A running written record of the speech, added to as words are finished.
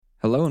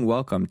Hello and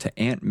welcome to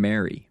Aunt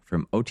Mary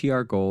from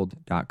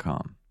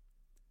OTRGold.com.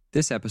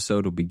 This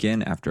episode will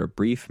begin after a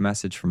brief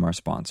message from our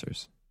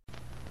sponsors.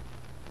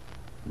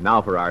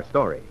 Now for our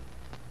story.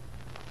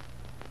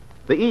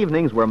 The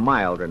evenings were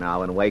milder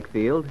now in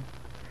Wakefield.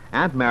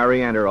 Aunt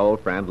Mary and her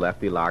old friend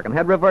Lefty Larkin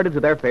had reverted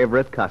to their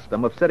favorite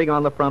custom of sitting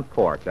on the front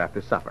porch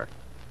after supper.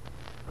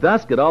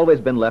 Dusk had always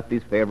been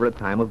Lefty's favorite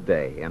time of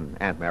day, and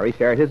Aunt Mary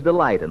shared his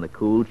delight in the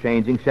cool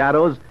changing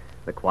shadows,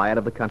 the quiet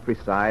of the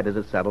countryside as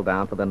it settled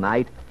down for the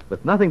night,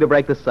 with nothing to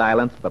break the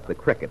silence but the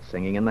crickets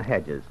singing in the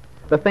hedges,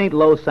 the faint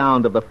low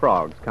sound of the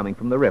frogs coming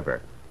from the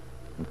river.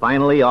 And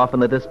finally, off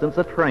in the distance,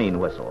 a train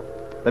whistle,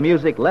 the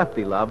music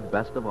Lefty loved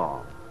best of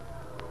all.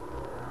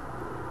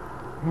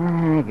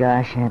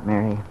 Gosh, Aunt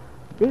Mary,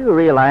 do you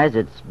realize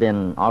it's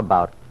been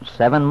about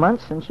 7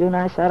 months since you and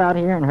I sat out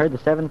here and heard the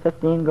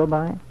 7:15 go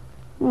by?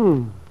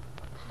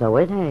 So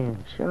it has.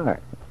 Sure.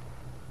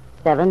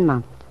 7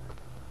 months.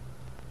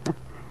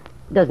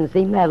 Doesn't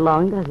seem that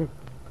long, does it?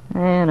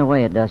 In a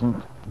way it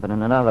doesn't, but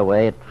in another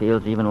way it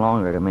feels even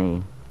longer to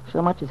me.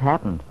 So much has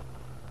happened.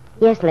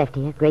 Yes,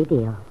 Lefty, a great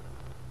deal.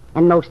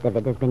 And most of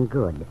it has been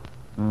good.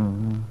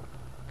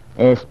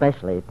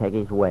 Especially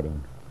Peggy's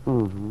wedding.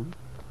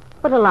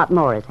 But a lot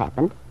more has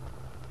happened.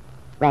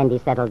 Randy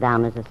settled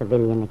down as a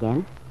civilian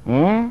again.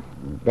 Yeah?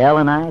 Dell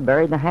and I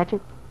buried the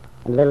hatchet?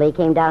 And Lily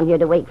came down here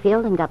to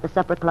Wakefield and got the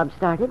supper club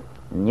started.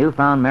 And you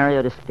found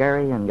Mario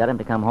Descari and got him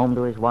to come home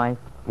to his wife?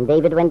 And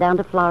David went down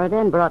to Florida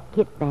and brought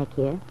Kit back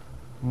here.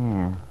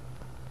 Yeah.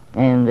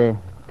 And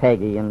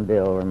Peggy and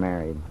Bill were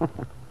married.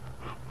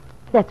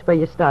 That's where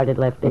you started,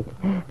 Lefty.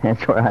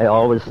 That's where I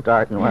always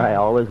start and where I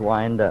always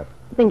wind up.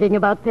 Thinking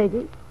about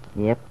Peggy?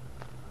 Yep.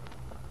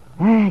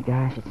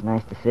 Gosh, it's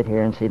nice to sit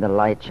here and see the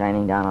light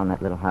shining down on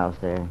that little house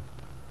there.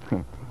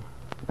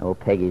 Oh,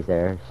 Peggy's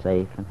there,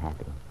 safe and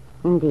happy.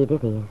 Indeed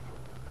it is.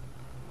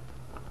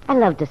 I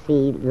love to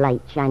see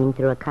light shining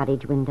through a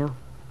cottage window.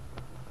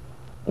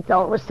 It's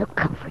always so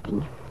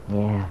comforting.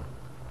 Yeah.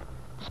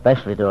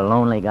 Especially to a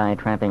lonely guy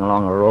tramping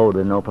along a road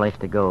with no place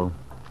to go.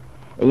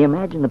 You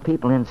imagine the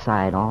people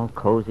inside all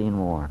cozy and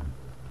warm.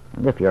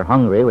 And if you're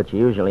hungry, which you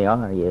usually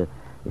are, you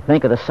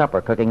think of the supper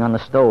cooking on the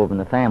stove and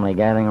the family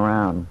gathering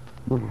around.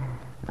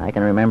 I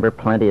can remember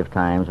plenty of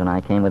times when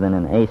I came within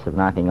an ace of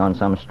knocking on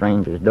some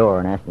stranger's door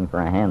and asking for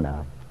a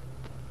handout.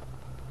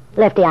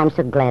 Lefty, I'm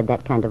so glad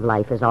that kind of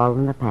life is all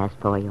in the past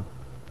for you.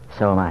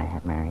 So am I,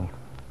 Aunt Mary.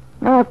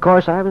 Well, of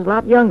course, I was a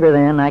lot younger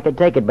then. I could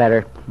take it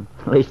better.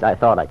 At least I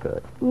thought I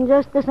could.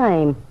 Just the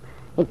same.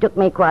 It took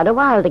me quite a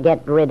while to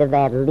get rid of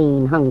that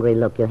lean, hungry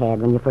look you had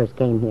when you first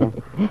came here.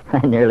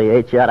 I nearly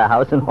ate you out of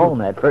house and home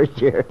that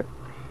first year. It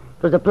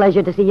was a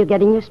pleasure to see you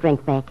getting your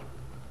strength back.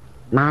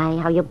 My,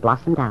 how you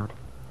blossomed out.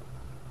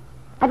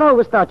 I've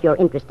always thought your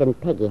interest in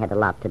Peggy had a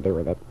lot to do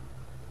with it.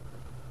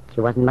 She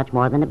wasn't much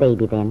more than a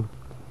baby then.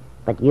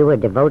 But you were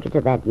devoted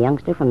to that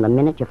youngster from the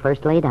minute you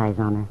first laid eyes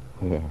on her.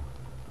 Yeah.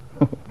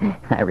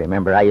 I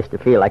remember I used to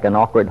feel like an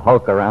awkward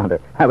hulk around her.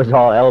 I was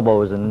all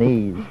elbows and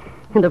knees.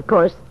 And, of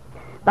course,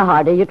 the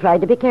harder you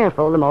tried to be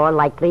careful, the more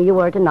likely you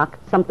were to knock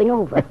something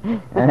over.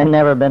 I've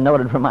never been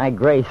noted for my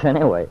grace,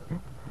 anyway.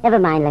 Never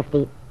mind,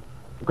 Lefty.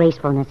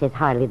 Gracefulness is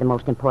hardly the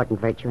most important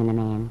virtue in a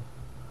man.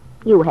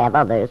 You have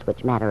others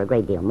which matter a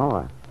great deal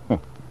more.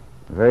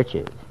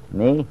 Virtues?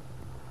 Me?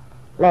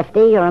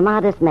 Lefty, you're a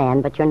modest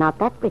man, but you're not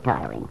that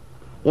retiring.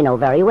 You know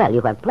very well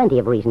you have plenty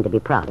of reason to be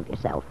proud of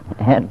yourself.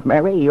 Aunt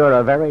Mary, you're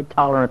a very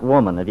tolerant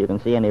woman if you can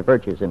see any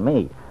virtues in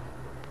me.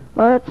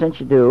 But since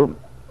you do,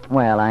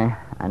 well, I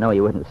know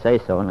you wouldn't say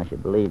so unless you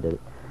believed it.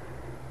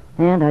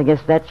 And I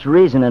guess that's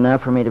reason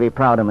enough for me to be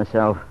proud of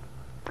myself.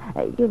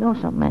 You know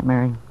something, Aunt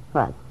Mary?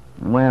 What?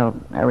 Well,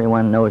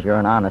 everyone knows you're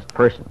an honest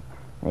person.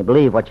 They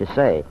believe what you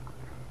say.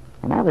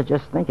 And I was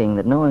just thinking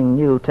that knowing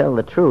you tell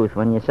the truth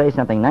when you say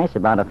something nice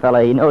about a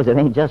fella, he knows it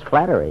ain't just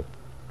flattery.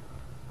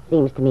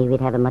 Seems to me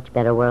we'd have a much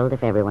better world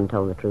if everyone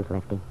told the truth,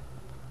 Lefty.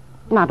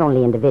 Not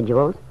only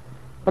individuals,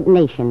 but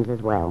nations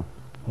as well.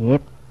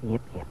 Yep.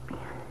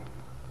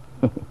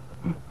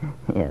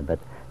 Yeah, but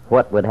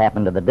what would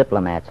happen to the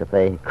diplomats if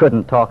they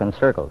couldn't talk in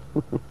circles?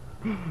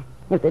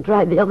 If they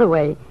tried the other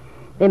way,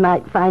 they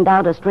might find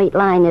out a straight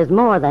line is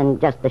more than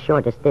just the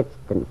shortest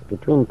distance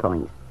between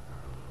points.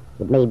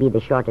 It may be the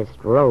shortest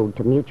road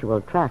to mutual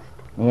trust.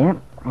 Yeah,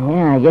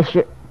 I guess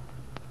you're...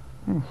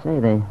 I say,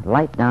 the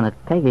light down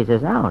at Peggy's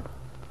is out.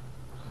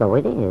 So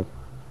it is.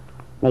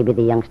 Maybe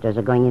the youngsters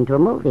are going into a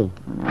movie.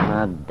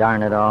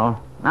 Darn it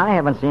all. I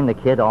haven't seen the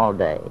kid all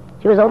day.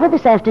 She was over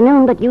this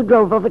afternoon, but you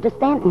drove over to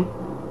Stanton.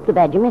 Too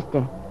bad you missed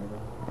her.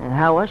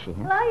 How was she?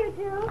 Hello, you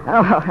two.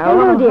 Oh,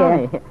 hello,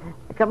 dear. Honey.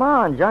 Come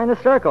on, join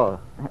the circle.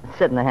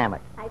 Sit in the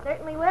hammock. I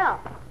certainly will.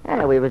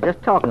 Yeah, we was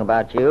just talking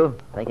about you,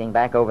 thinking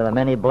back over the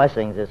many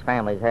blessings this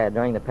family's had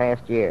during the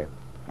past year.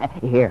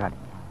 Here, honey.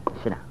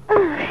 Sit down.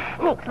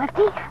 Thanks,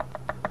 Lefty.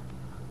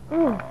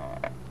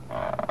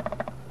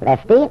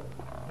 Lefty,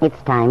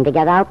 it's time to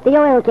get out the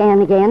oil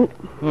can again.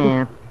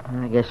 Yeah,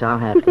 I guess I'll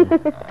have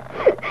to.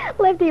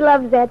 Lefty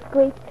loves that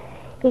squeak.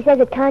 He says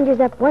it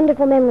conjures up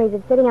wonderful memories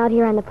of sitting out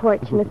here on the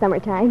porch in the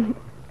summertime.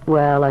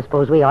 Well, I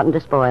suppose we oughtn't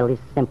to spoil these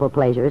simple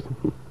pleasures,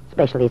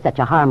 especially such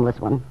a harmless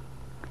one.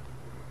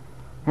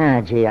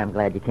 Gee, I'm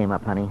glad you came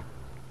up, honey.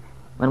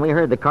 When we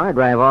heard the car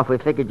drive off, we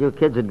figured you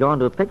kids had gone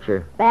to a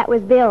picture. That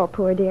was Bill,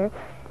 poor dear.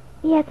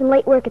 He had some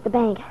late work at the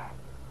bank.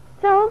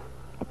 So,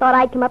 I thought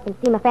I'd come up and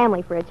see my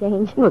family for a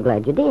change. We're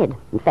glad you did.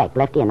 In fact,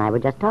 Lefty and I were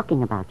just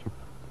talking about you.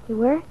 You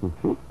were?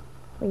 Mm-hmm.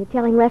 Were you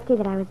telling Lefty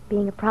that I was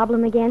being a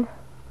problem again?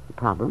 A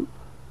problem?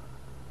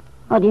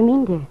 What do you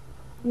mean, dear?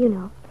 You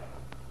know,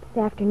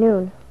 this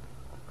afternoon,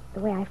 the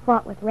way I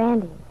fought with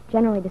Randy and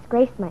generally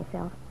disgraced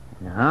myself.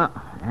 No,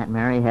 Aunt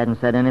Mary hadn't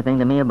said anything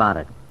to me about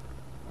it.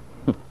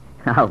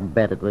 I'll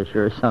bet it was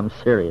sure some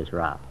serious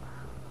row.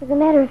 As a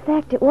matter of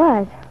fact, it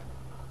was.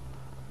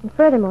 And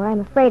furthermore,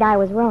 I'm afraid I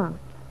was wrong.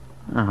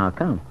 How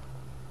come?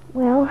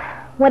 Well,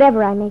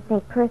 whatever I may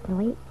think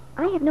personally,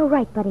 I have no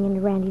right butting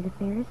into Randy's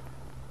affairs,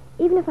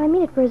 even if I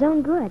mean it for his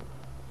own good.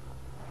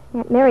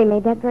 Aunt Mary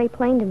made that very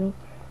plain to me.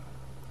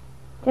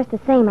 Just the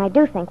same, I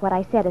do think what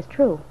I said is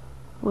true.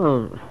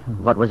 Well,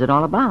 what was it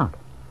all about?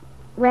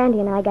 Randy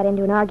and I got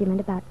into an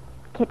argument about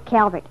Kit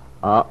Calvert.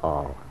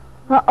 Uh-oh.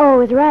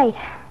 Uh-oh is right.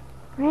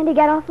 Randy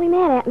got awfully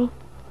mad at me.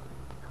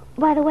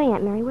 By the way,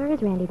 Aunt Mary, where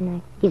is Randy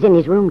tonight? He's in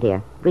his room,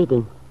 dear,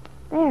 reading.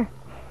 There.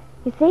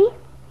 You see?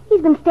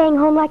 He's been staying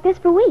home like this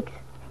for weeks.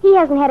 He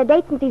hasn't had a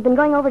date since he's been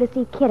going over to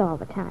see Kit all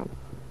the time.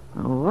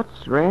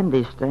 What's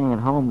Randy staying at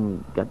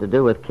home got to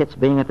do with Kit's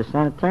being at the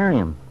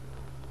sanitarium?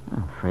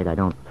 I'm afraid I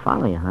don't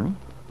follow you, honey.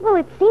 Well,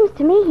 it seems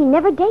to me he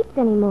never dates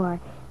anymore.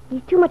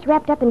 He's too much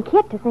wrapped up in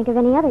Kit to think of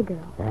any other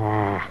girl.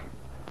 I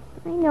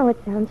know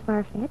it sounds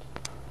far-fetched.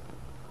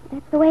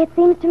 That's the way it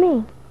seems to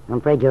me. I'm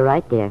afraid you're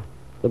right, dear.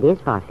 It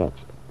is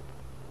far-fetched.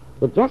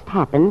 It just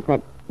happens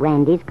that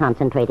Randy's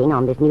concentrating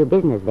on this new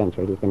business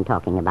venture he's been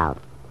talking about.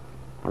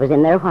 I was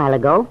in there a while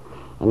ago,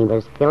 and he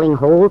was filling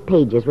whole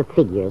pages with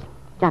figures,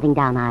 jotting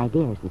down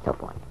ideas and so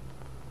forth.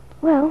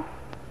 Well,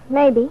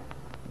 maybe.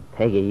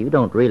 Peggy, you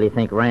don't really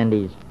think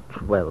Randy's,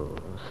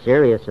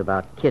 serious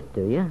about Kit,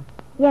 do you?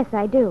 Yes,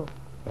 I do.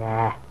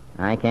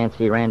 I can't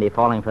see Randy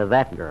falling for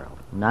that girl.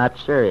 Not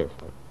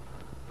seriously.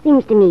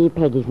 Seems to me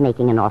Peggy's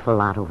making an awful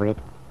lot over it.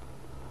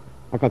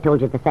 As I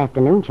told you this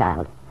afternoon,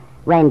 child,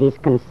 Randy's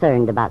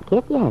concerned about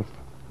Kit, yes.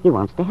 He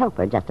wants to help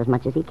her just as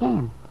much as he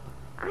can.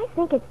 I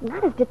think it's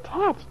not as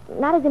detached,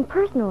 not as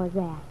impersonal as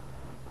that.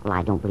 Well,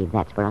 I don't believe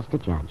that's for us to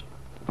judge.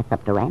 That's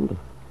up to Randy.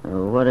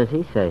 What does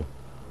he say?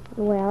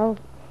 Well,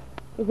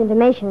 his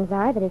intimations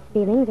are that his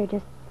feelings are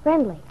just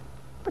friendly.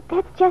 But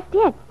that's just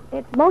it.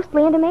 It's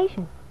mostly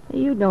intimation.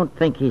 You don't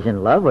think he's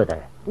in love with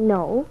her?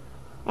 No.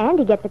 And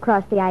he gets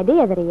across the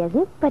idea that he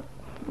isn't, but...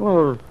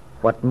 Well,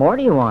 what more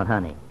do you want,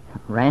 honey?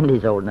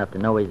 Randy's old enough to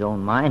know his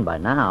own mind by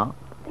now.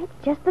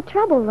 That's just the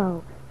trouble,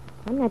 though.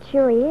 I'm not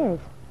sure he is.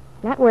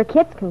 Not where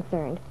Kit's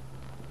concerned.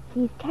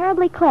 He's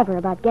terribly clever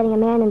about getting a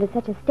man into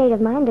such a state of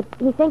mind that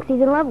he thinks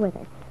he's in love with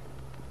her.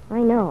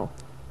 I know.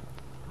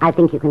 I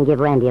think you can give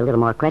Randy a little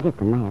more credit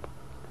than that,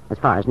 as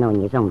far as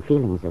knowing his own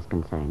feelings is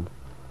concerned.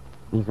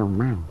 His own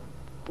mind.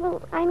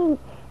 Well, I mean,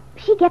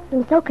 she gets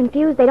them so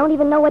confused they don't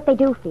even know what they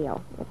do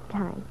feel at the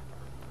time.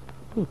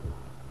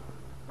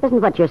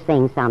 Doesn't what you're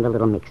saying sound a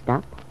little mixed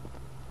up?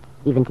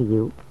 Even to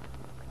you?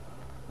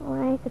 Oh,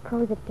 I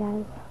suppose it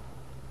does.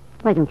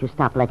 Why don't you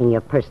stop letting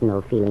your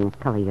personal feelings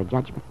color your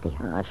judgment,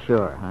 dear?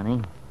 Sure,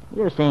 honey.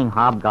 You're seeing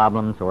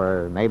hobgoblins,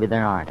 or maybe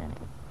there aren't any.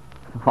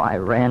 Why,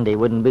 Randy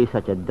wouldn't be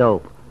such a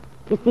dope.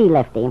 You see,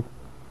 Lefty,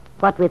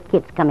 what with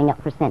Kit's coming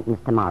up for sentence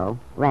tomorrow,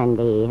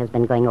 Randy has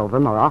been going over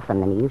more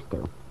often than he used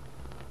to.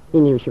 He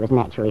knew she was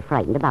naturally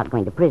frightened about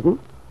going to prison,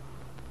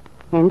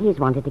 and he's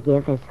wanted to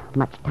give as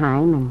much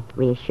time and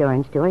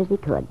reassurance to her as he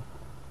could.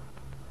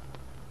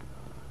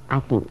 I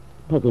think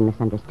Peggy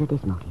misunderstood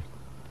his motives.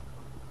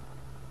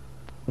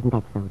 Isn't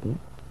that so, dear?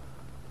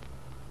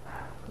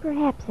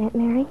 Perhaps, Aunt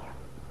Mary.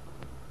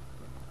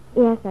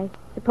 Yes, I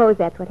suppose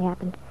that's what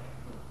happened.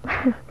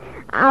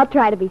 I'll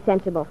try to be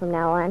sensible from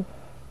now on.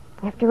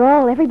 After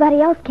all, everybody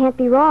else can't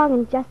be wrong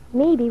and just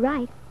me be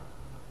right.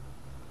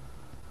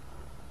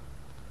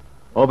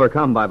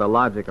 Overcome by the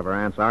logic of her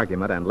aunt's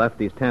argument and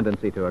Lefty's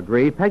tendency to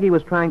agree, Peggy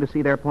was trying to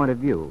see their point of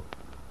view.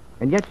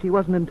 And yet she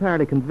wasn't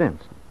entirely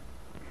convinced.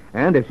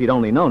 And if she'd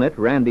only known it,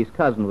 Randy's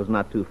cousin was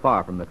not too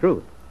far from the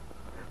truth.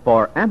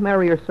 For Aunt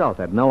Mary herself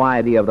had no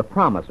idea of the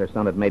promise her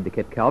son had made to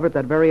Kit Calvert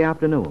that very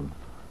afternoon.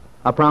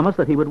 A promise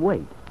that he would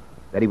wait,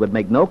 that he would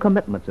make no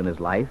commitments in his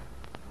life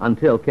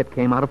until Kit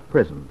came out of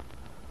prison.